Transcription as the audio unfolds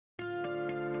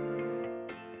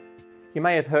You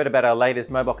may have heard about our latest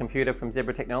mobile computer from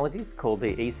Zebra Technologies called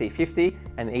the EC50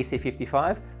 and the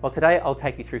EC55. Well, today I'll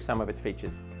take you through some of its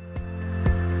features.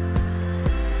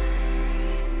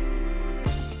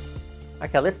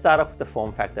 Okay, let's start off with the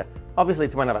form factor. Obviously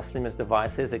it's one of our slimmest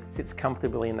devices. It sits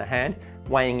comfortably in the hand,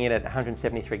 weighing in at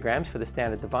 173 grams for the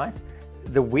standard device.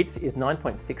 The width is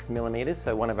 9.6 millimeters,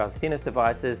 so one of our thinnest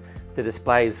devices. The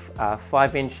display is a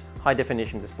 5-inch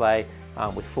high-definition display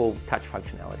with full touch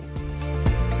functionality.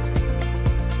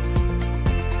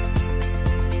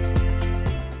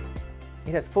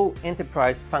 It has full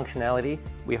enterprise functionality.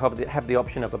 We have the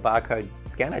option of a barcode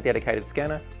scanner, a dedicated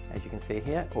scanner, as you can see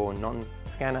here, or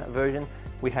non-scanner version.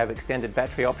 We have extended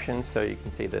battery options, so you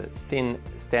can see the thin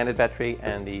standard battery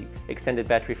and the extended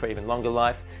battery for even longer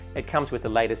life. It comes with the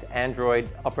latest Android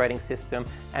operating system,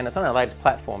 and it's on our latest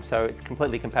platform, so it's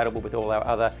completely compatible with all our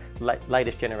other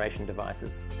latest generation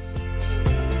devices.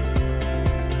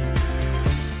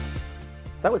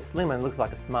 Though it's slim and looks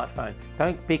like a smartphone,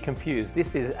 don't be confused.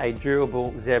 This is a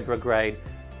durable Zebra grade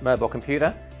mobile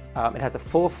computer. It has a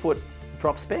 4-foot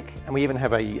drop spec, and we even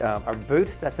have a boot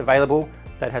that's available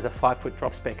that has a 5-foot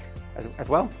drop spec as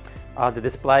well. The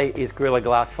display is Gorilla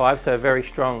Glass 5, so a very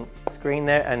strong screen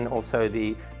there, and also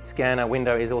the scanner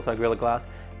window is also Gorilla Glass,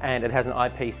 and it has an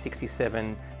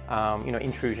IP67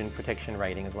 intrusion protection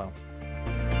rating as well.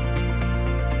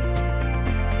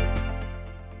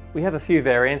 We have a few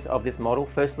variants of this model.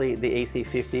 Firstly, the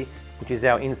EC50, which is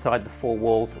our inside the 4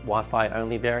 walls Wi-Fi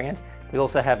only variant. We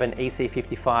also have an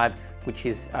EC55, which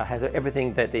has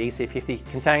everything that the EC50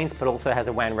 contains, but also has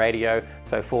a WAN radio,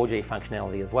 so 4G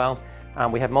functionality as well.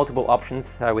 We have multiple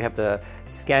options. We have the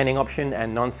scanning option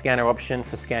and non-scanner option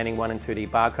for scanning 1 and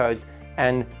 2D barcodes,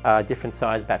 and different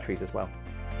size batteries as well.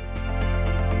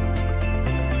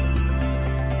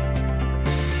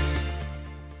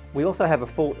 We also have a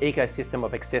full ecosystem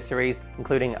of accessories,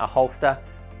 including a holster,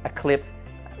 a clip.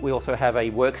 We also have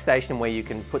a workstation where you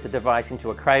can put the device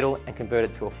into a cradle and convert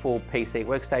it to a full PC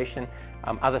workstation.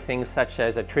 Other things such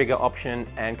as a trigger option,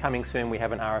 and coming soon we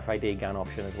have an RFID gun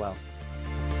option as well.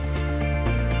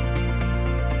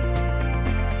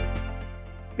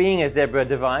 Being a Zebra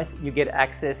device, you get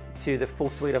access to the full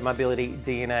suite of mobility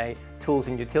DNA tools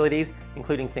and utilities,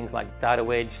 including things like Data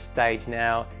Wedge, Stage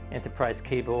Now, Enterprise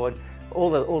Keyboard, all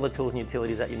the tools and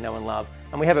utilities that you know and love.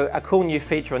 And we have a cool new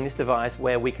feature on this device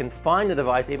where we can find the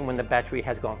device even when the battery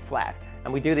has gone flat.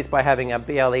 And we do this by having a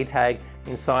BLE tag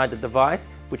inside the device,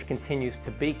 which continues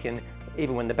to beacon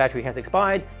even when the battery has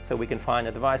expired, so we can find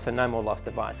the device, so no more lost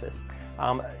devices.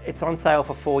 It's on sale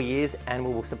for 4 years, and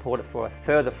we will support it for a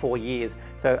further 4 years.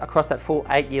 So across that full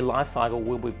 8-year life cycle,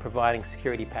 we'll be providing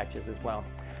security patches as well.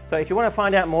 So if you want to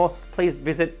find out more, please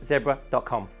visit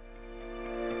zebra.com.